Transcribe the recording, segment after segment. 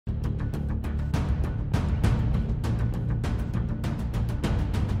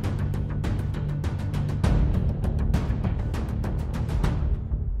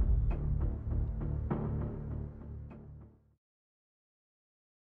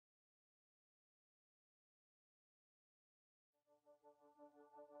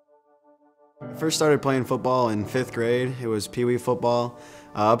I first started playing football in 5th grade. It was Pee Wee football.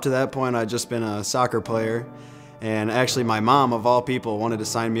 Up to that point, I'd just been a soccer player. And actually, my mom, of all people, wanted to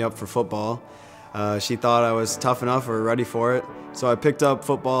sign me up for football. She thought I was tough enough or ready for it. So I picked up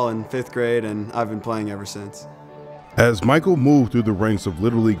football in 5th grade, and I've been playing ever since. As Michael moved through the ranks of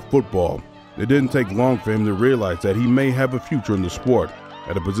Little League football, it didn't take long for him to realize that he may have a future in the sport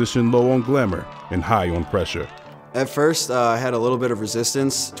at a position low on glamour and high on pressure. At first, I had a little bit of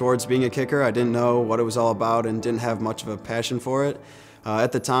resistance towards being a kicker. I didn't know what it was all about and didn't have much of a passion for it.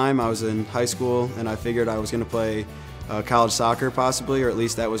 At the time, I was in high school, and I figured I was going to play college soccer possibly, or at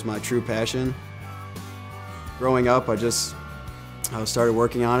least that was my true passion. Growing up, I started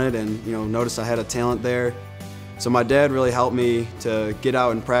working on it and noticed I had a talent there. So my dad really helped me to get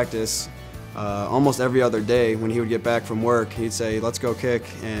out and practice almost every other day. When he would get back from work, he'd say, "Let's go kick."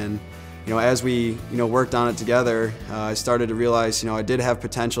 And as we worked on it together, I started to realize I did have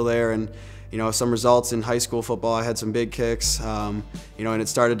potential there, and some results in high school football. I had some big kicks, and it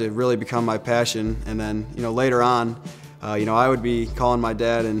started to really become my passion. And then later on, I would be calling my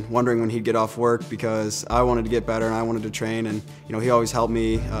dad and wondering when he'd get off work because I wanted to get better and I wanted to train, and he always helped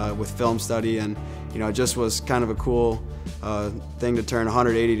me with film study, and it just was kind of a cool thing to turn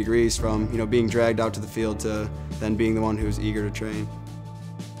 180 degrees from being dragged out to the field to then being the one who was eager to train.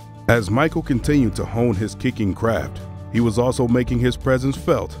 As Michael continued to hone his kicking craft, he was also making his presence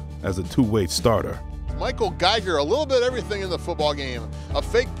felt as a two-way starter. Michael Geiger, a little bit of everything in the football game. A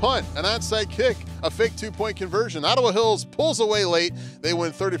fake punt, an onside kick, a fake two-point conversion. Ottawa Hills pulls away late. They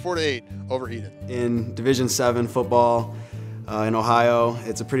win 34-8 over Eden. In Division VII football in Ohio,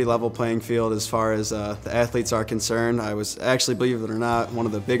 it's a pretty level playing field as far as the athletes are concerned. I was actually, believe it or not, one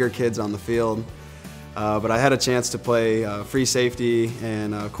of the bigger kids on the field. But I had a chance to play free safety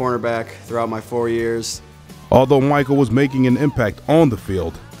and cornerback throughout my 4 years. Although Michael was making an impact on the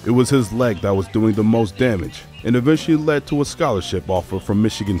field, it was his leg that was doing the most damage and eventually led to a scholarship offer from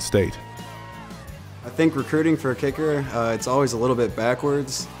Michigan State. I think recruiting for a kicker, it's always a little bit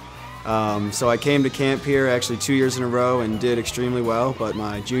backwards. So I came to camp here actually 2 years in a row and did extremely well, but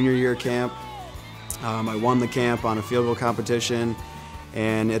my junior year camp, I won the camp on a field goal competition,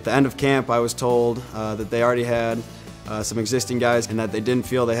 and at the end of camp I was told that they already had some existing guys and that they didn't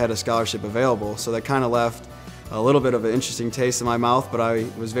feel they had a scholarship available. So that kind of left a little bit of an interesting taste in my mouth, but I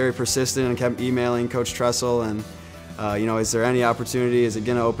was very persistent and kept emailing Coach Tressel and, is there any opportunity? Is it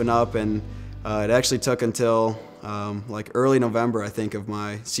going to open up? And it actually took until like early November, I think, of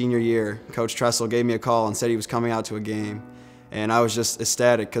my senior year. Coach Tressel gave me a call and said he was coming out to a game. And I was just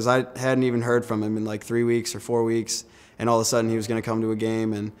ecstatic because I hadn't even heard from him in like 3 weeks or 4 weeks. And all of a sudden he was going to come to a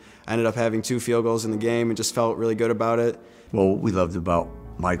game, and I ended up having 2 field goals in the game and just felt really good about it. Well, what we loved about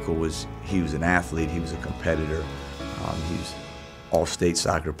Michael was he was an athlete, he was a competitor, he was all-state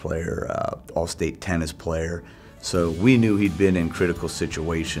soccer player, all-state tennis player. So we knew he'd been in critical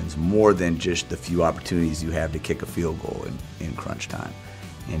situations more than just the few opportunities you have to kick a field goal in crunch time.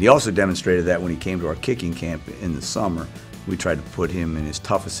 And he also demonstrated that when he came to our kicking camp in the summer. We tried to put him in as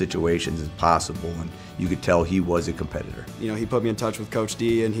tough of situations as possible, and you could tell he was a competitor. He put me in touch with Coach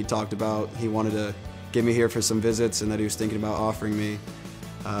D, and he talked about he wanted to get me here for some visits and that he was thinking about offering me.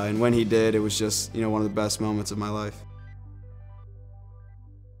 And when he did, it was just one of the best moments of my life.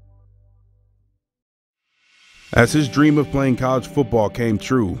 As his dream of playing college football came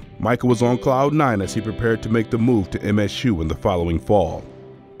true, Michael was on cloud 9 as he prepared to make the move to MSU in the following fall.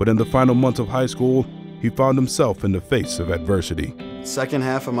 But in the final months of high school, he found himself in the face of adversity. Second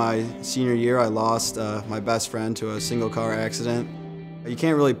half of my senior year, I lost my best friend to a single car accident. You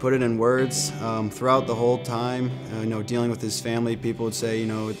can't really put it in words. Throughout the whole time, dealing with his family, people would say,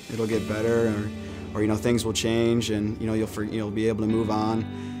 it'll get better, or things will change, and you'll be able to move on.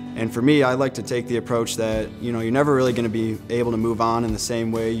 And for me, I like to take the approach that you're never really going to be able to move on in the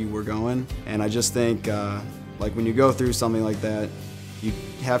same way you were going. And I just think, like when you go through something like that, you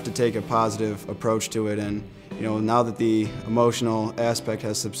have to take a positive approach to it. And now that the emotional aspect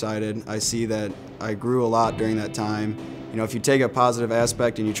has subsided, I see that I grew a lot during that time. If you take a positive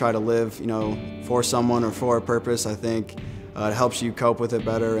aspect and you try to live, for someone or for a purpose, I think it helps you cope with it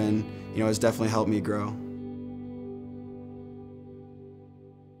better, and it's definitely helped me grow.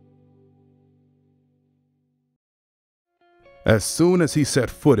 As soon as he set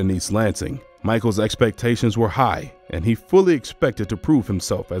foot in East Lansing, Michael's expectations were high, and he fully expected to prove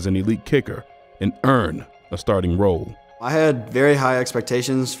himself as an elite kicker and earn a starting role. I had very high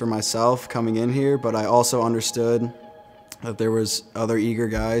expectations for myself coming in here, but I also understood that there was other eager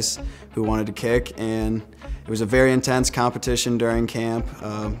guys who wanted to kick, and it was a very intense competition during camp,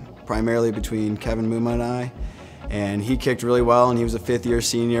 primarily between Kevin Muma and I. and he kicked really well, and he was a fifth-year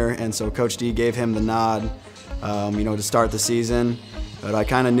senior, and so Coach D gave him the nod, to start the season. But I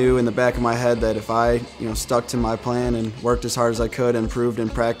kind of knew in the back of my head that if I, stuck to my plan and worked as hard as I could and proved in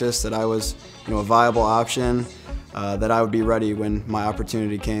practice that I was, a viable option, that I would be ready when my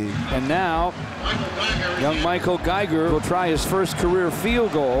opportunity came. And now, young Michael Geiger will try his first career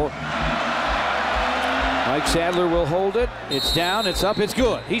field goal. Mike Sadler will hold it. It's down, it's up, it's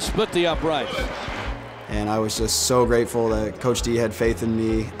good. He split the uprights. And I was just so grateful that Coach D had faith in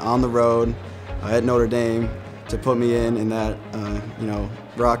me on the road at Notre Dame to put me in that,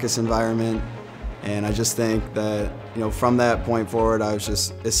 raucous environment. And I just think that, from that point forward, I was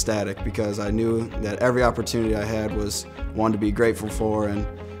just ecstatic because I knew that every opportunity I had was one to be grateful for and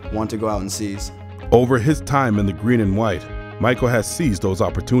one to go out and seize. Over his time in the green and white, Michael has seized those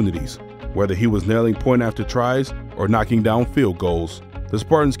opportunities. Whether he was nailing point after tries or knocking down field goals, the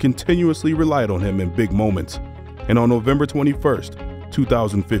Spartans continuously relied on him in big moments. And on November 21st,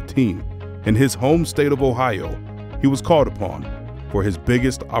 2015, in his home state of Ohio, he was called upon for his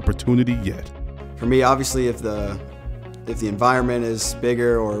biggest opportunity yet. For me, obviously, if the environment is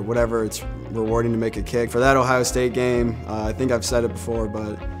bigger or whatever, it's rewarding to make a kick. For that Ohio State game, I think I've said it before,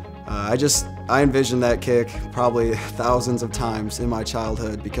 but I envisioned that kick probably thousands of times in my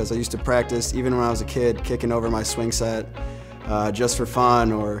childhood because I used to practice, even when I was a kid, kicking over my swing set just for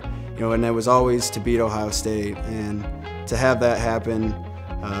fun, or and it was always to beat Ohio State. And to have that happen,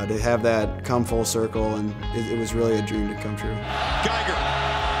 to have that come full circle, and it was really a dream to come true. Geiger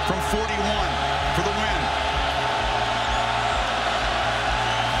from 41 for the win.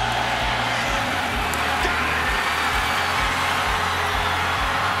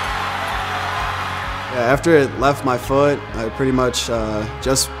 Yeah, after it left my foot, I pretty much,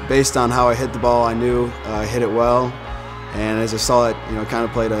 just based on how I hit the ball, I knew I hit it well. And as I saw it, kind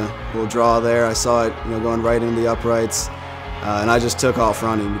of played a little draw there. I saw it, going right into the uprights. And I just took off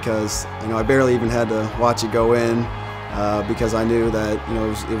running because, I barely even had to watch it go in because I knew that,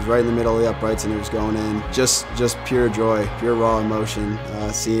 it was right in the middle of the uprights and it was going in. Just pure joy, pure raw emotion,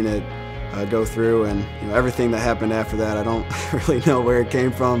 seeing it go through, and everything that happened after that, I don't really know where it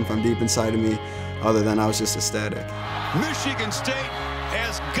came from deep inside of me, other than I was just ecstatic. Michigan State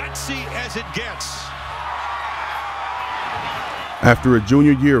as gutsy as it gets. After a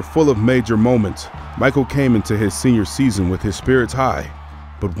junior year full of major moments, Michael came into his senior season with his spirits high,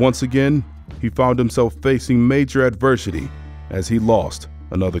 but once again, he found himself facing major adversity as he lost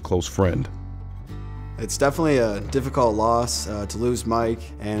another close friend. It's definitely a difficult loss to lose Mike,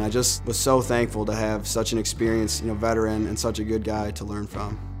 and I just was so thankful to have such an experienced, veteran and such a good guy to learn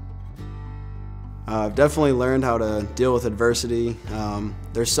from. I've definitely learned how to deal with adversity.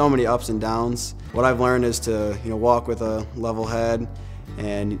 There's so many ups and downs. What I've learned is to walk with a level head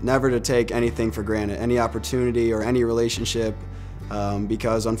and never to take anything for granted, any opportunity or any relationship,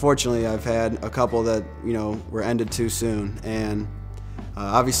 because unfortunately I've had a couple that were ended too soon. And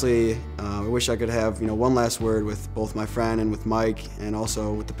obviously I wish I could have one last word with both my friend and with Mike, and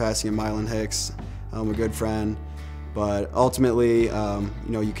also with the passing of Mylan Hicks, a good friend. But ultimately,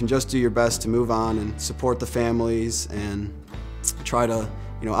 you can just do your best to move on and support the families and try to,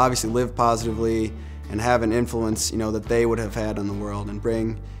 obviously live positively and have an influence, that they would have had on the world, and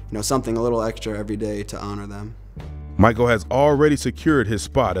bring, something a little extra every day to honor them. Michael has already secured his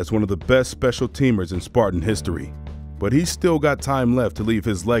spot as one of the best special teamers in Spartan history, but he's still got time left to leave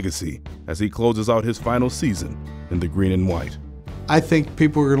his legacy as he closes out his final season in the green and white. I think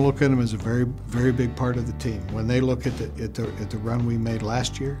people are going to look at him as a very, very big part of the team. When they look at the run we made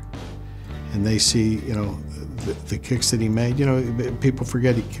last year, and they see, the kicks that he made. People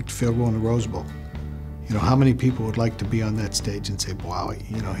forget he kicked a field goal in the Rose Bowl. How many people would like to be on that stage and say, wow,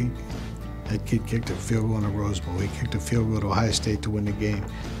 that kid kicked a field goal in the Rose Bowl. He kicked a field goal at Ohio State to win the game.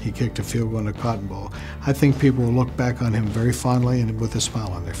 He kicked a field goal in the Cotton Bowl. I think people will look back on him very fondly and with a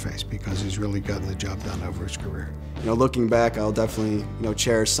smile on their face, because he's really gotten the job done over his career. Looking back, I'll definitely,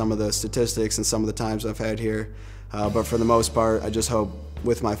 cherish some of the statistics and some of the times I've had here. But for the most part, I just hope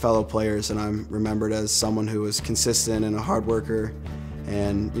with my fellow players, and I'm remembered as someone who was consistent and a hard worker,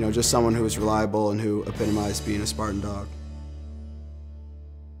 and just someone who was reliable and who epitomized being a Spartan dog.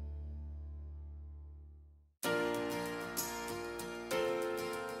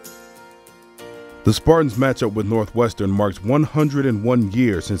 The Spartans' matchup with Northwestern marks 101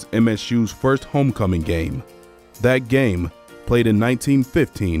 years since MSU's first homecoming game. That game, played in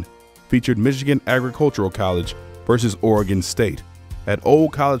 1915, featured Michigan Agricultural College versus Oregon State at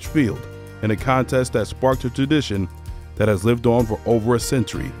Old College Field, in a contest that sparked a tradition that has lived on for over a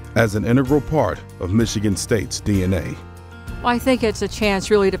century as an integral part of Michigan State's DNA. Well, I think it's a chance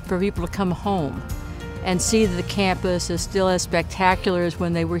really for people to come home and see that the campus is still as spectacular as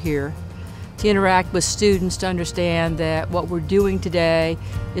when they were here. To interact with students to understand that what we're doing today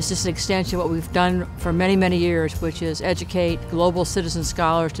is just an extension of what we've done for many, many years, which is educate global citizen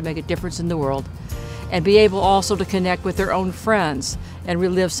scholars to make a difference in the world, and be able also to connect with their own friends and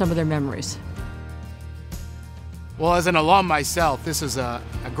relive some of their memories. Well, as an alum myself, this is a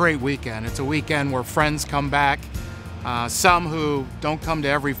great weekend. It's a weekend where friends come back, some who don't come to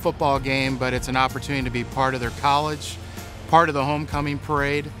every football game, but it's an opportunity to be part of their college, part of the homecoming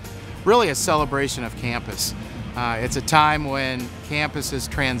parade, really a celebration of campus. It's a time when campus is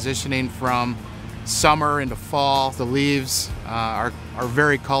transitioning from summer into fall. The leaves are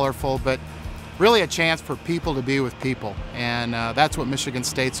very colorful, but really a chance for people to be with people. And that's what Michigan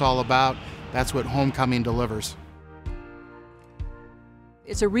State's all about. That's what homecoming delivers.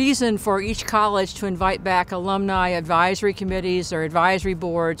 It's a reason for each college to invite back alumni advisory committees or advisory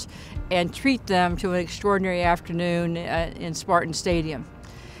boards and treat them to an extraordinary afternoon in Spartan Stadium.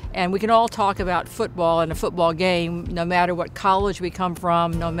 And we can all talk about football and a football game, no matter what college we come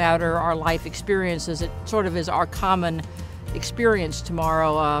from, no matter our life experiences. It sort of is our common experience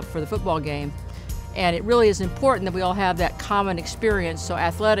tomorrow for the football game. And it really is important that we all have that common experience, so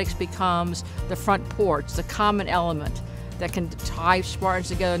athletics becomes the front porch, the common element that can tie Spartans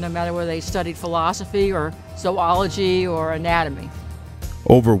together no matter whether they studied philosophy or zoology or anatomy.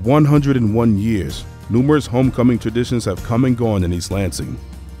 Over 101 years, numerous homecoming traditions have come and gone in East Lansing,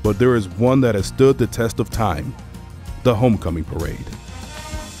 but there is one that has stood the test of time: the homecoming parade.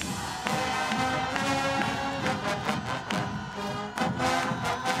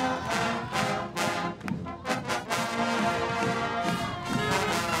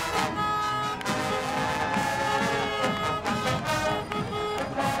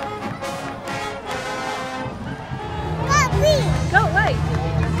 Go away!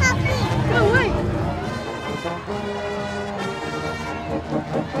 Go away!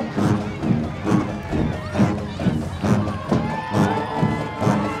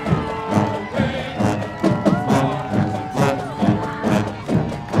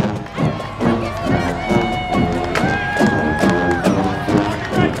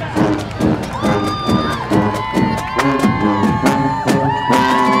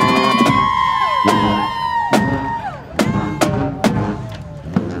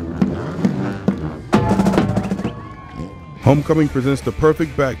 Homecoming presents the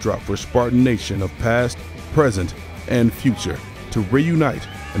perfect backdrop for Spartan Nation of past, present, and future to reunite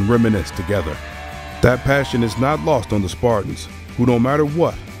and reminisce together. That passion is not lost on the Spartans, who no matter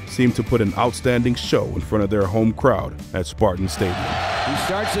what, seem to put an outstanding show in front of their home crowd at Spartan Stadium. He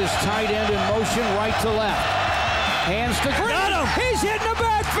starts his tight end in motion right to left. Hands to Green. Got him. He's hitting the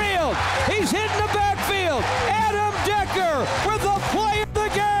backfield. He's hitting the backfield. Adam Decker with the play of the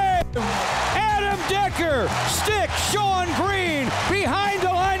game. Adam Decker sticks Sean Green behind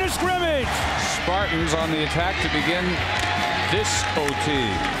the line of scrimmage. Spartans on the attack to begin this OT.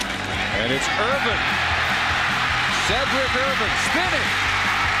 And it's Irvin. Cedric Irvin spinning.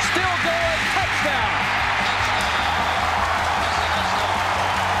 Still going. Touchdown.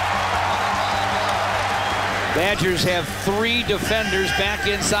 Badgers have 3 defenders back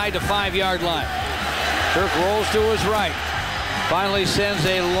inside the 5-yard line. Kirk rolls to his right. Finally sends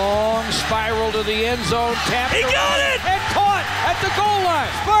a long spiral to the end zone. Tapped. He got it! And caught at the goal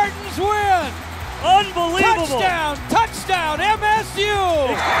line. Spartans win. Unbelievable. Touchdown,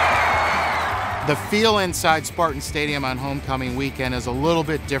 MSU. The feel inside Spartan Stadium on homecoming weekend is a little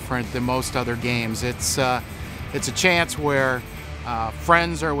bit different than most other games. It's a chance where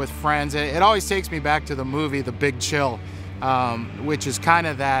friends are with friends. It always takes me back to the movie The Big Chill, which is kind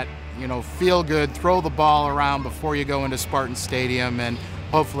of that, feel good, throw the ball around before you go into Spartan Stadium and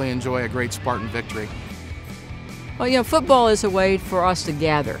hopefully enjoy a great Spartan victory. Well, football is a way for us to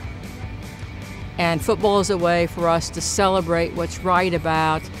gather. And football is a way for us to celebrate what's right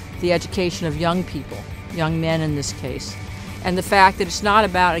about the education of young people, young men in this case. And the fact that it's not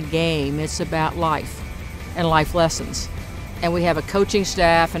about a game, it's about life and life lessons. And we have a coaching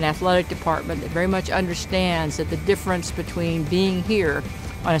staff and athletic department that very much understands that the difference between being here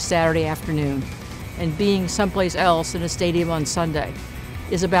on a Saturday afternoon and being someplace else in a stadium on Sunday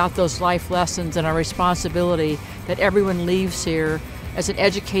is about those life lessons and our responsibility that everyone leaves here as an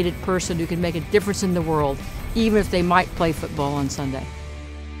educated person who can make a difference in the world, even if they might play football on Sunday.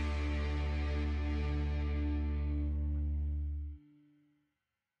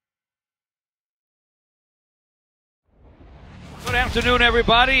 Good afternoon,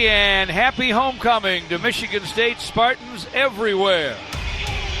 everybody, and happy homecoming to Michigan State Spartans everywhere.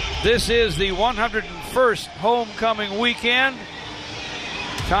 This is the 101st homecoming weekend.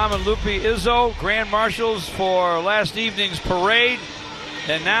 Tom and Lupe Izzo, Grand Marshals for last evening's parade.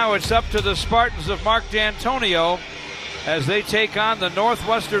 And now it's up to the Spartans of Mark D'Antonio as they take on the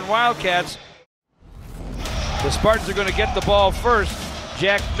Northwestern Wildcats. The Spartans are going to get the ball first.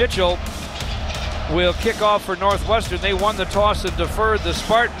 Jack Mitchell will kick off for Northwestern. They won the toss and deferred. The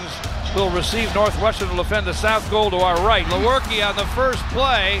Spartans will receive. Northwestern will defend the south goal to our right. Lewerke on the first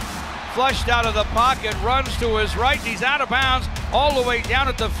play, flushed out of the pocket, runs to his right, and he's out of bounds all the way down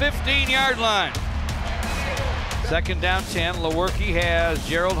at the 15-yard line. Second down 10. Lewerke has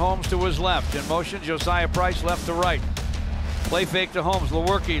Gerald Holmes to his left. In motion, Josiah Price left to right. Play fake to Holmes.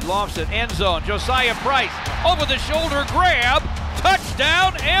 Lewerke lofts it, end zone. Josiah Price over the shoulder grab.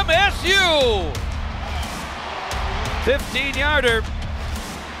 Touchdown MSU! 15-yarder.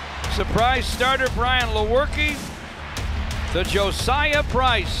 Surprise starter Brian Lewerke to Josiah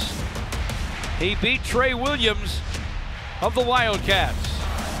Price. He beat Trey Williams of the Wildcats.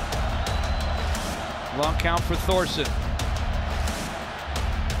 Long count for Thorson.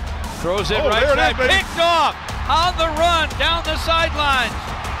 Throws it right side, picked off on the run down the sidelines.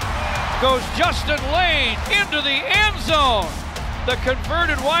 Goes Justin Lane into the end zone. The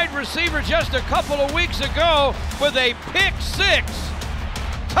converted wide receiver just a couple of weeks ago with a pick six.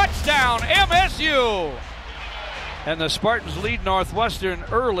 Touchdown MSU. And the Spartans lead Northwestern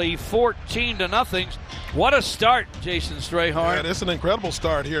early 14-0. What a start, Jason Strayhorn. Yeah, it's an incredible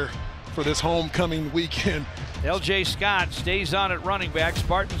start here for this homecoming weekend. LJ Scott stays on at running back.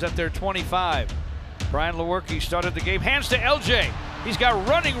 Spartans at their 25. Brian Lewerke started the game. Hands to LJ. He's got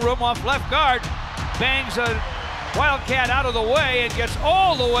running room off left guard. Bangs a Wildcat out of the way and gets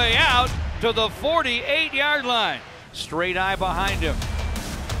all the way out to the 48-yard line. Straight eye behind him.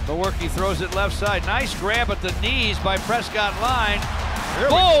 Lewerke throws it left side. Nice grab at the knees by Prescott Line.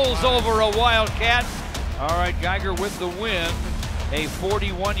 Bowls over a Wildcat. All right, Geiger with the win. A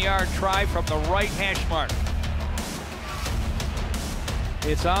 41-yard try from the right hash mark.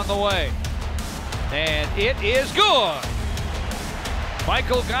 It's on the way. And it is good.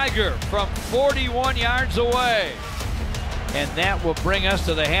 Michael Geiger from 41 yards away. And that will bring us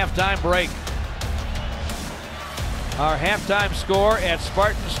to the halftime break. Our halftime score at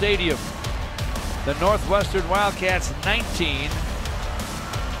Spartan Stadium. The Northwestern Wildcats 19.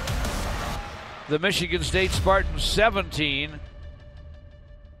 The Michigan State Spartans 17.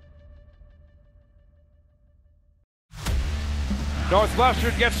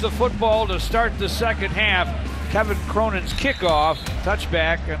 Northwestern gets the football to start the second half. Kevin Cronin's kickoff,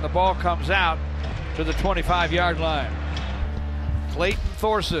 touchback, and the ball comes out to the 25-yard line. Clayton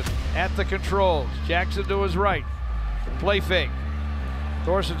Thorson at the controls. Jackson to his right. Play fake.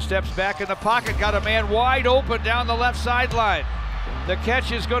 Thorson steps back in the pocket, got a man wide open down the left sideline. The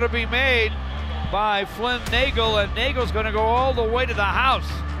catch is going to be made by Flynn Nagel, and Nagel's going to go all the way to the house.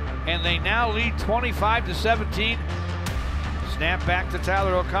 And they now lead 25-17. Snap back to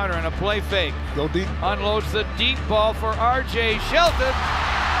Tyler O'Connor and a play fake. Go deep. Unloads the deep ball for R.J. Shelton.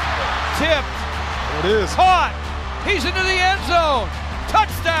 Tipped. There it is. Caught. He's into the end zone.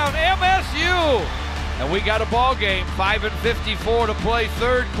 Touchdown MSU. And we got a ball game. 5:54 to play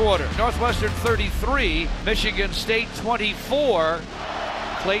third quarter. Northwestern 33, Michigan State 24.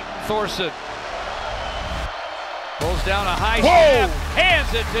 Clayton Thorson pulls down a high snap,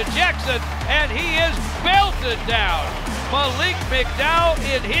 hands it to Jackson, and he is belted down. Malik McDowell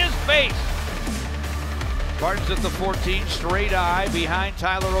in his face. Spartans at the 14, straight eye behind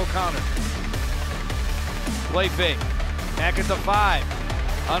Tyler O'Connor. Play fake, back at the 5,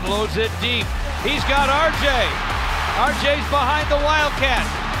 unloads it deep. He's got RJ. RJ's behind the Wildcat.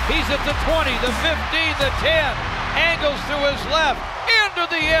 He's at the 20, the 15, the 10. Angles to his left, into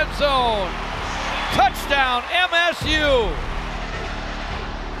the end zone. Touchdown MSU.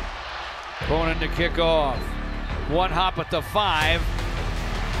 Going to kick off. One hop at the 5.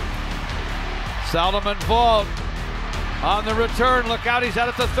 Solomon Vault on the return. Look out, he's out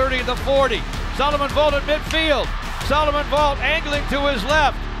at the 30 and the 40. Solomon Vault at midfield. Solomon Vault angling to his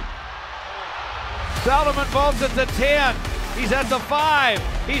left. Solomon Vault's at the 10. He's at the 5.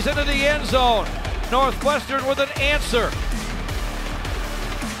 He's into the end zone. Northwestern with an answer.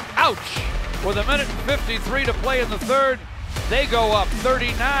 Ouch! With a minute and 53 to play in the third, they go up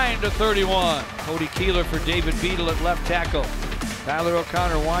 39-31. Cody Keeler for David Beadle at left tackle. Tyler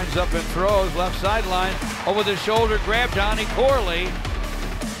O'Connor winds up and throws left sideline. Over the shoulder grab, Donnie Corley.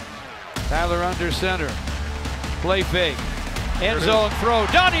 Tyler under center. Play fake. End zone throw.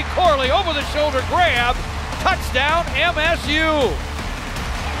 Donnie Corley over the shoulder grab. Touchdown MSU.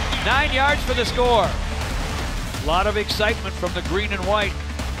 9 yards for the score. A lot of excitement from the green and white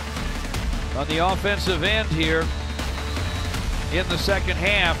on the offensive end here. in the second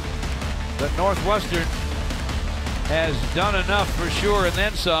half, but Northwestern has done enough for sure and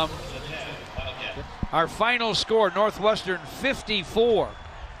then some. Our final score, Northwestern 54,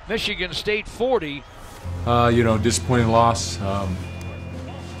 Michigan State 40. Disappointing loss. I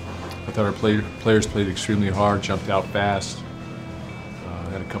thought our players played extremely hard, jumped out fast,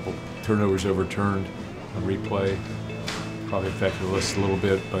 had a couple turnovers overturned on replay. Probably affected us a little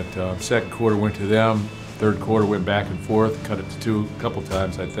bit, but second quarter went to them. Third quarter went back and forth, cut it to two a couple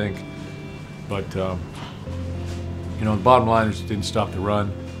times, I think. But, the bottom line is didn't stop the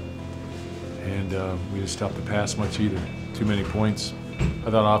run, and we didn't stop the pass much either. Too many points.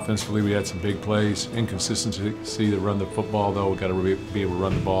 I thought offensively we had some big plays. Inconsistency to run the football, though. We've got to be able to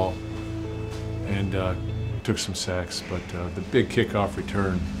run the ball. And took some sacks, but the big kickoff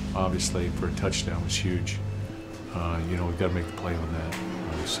return, obviously, for a touchdown was huge. We've got to make the play on that.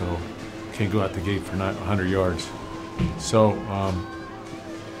 So can't go out the gate for 100 yards. So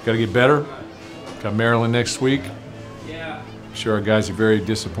got to get better. Got Maryland next week. I'm sure our guys are very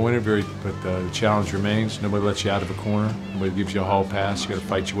disappointed, but the challenge remains. Nobody lets you out of a corner. Nobody gives you a hall pass. You got to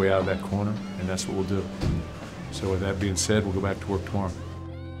fight your way out of that corner, and that's what we'll do. So with that being said, we'll go back to work tomorrow.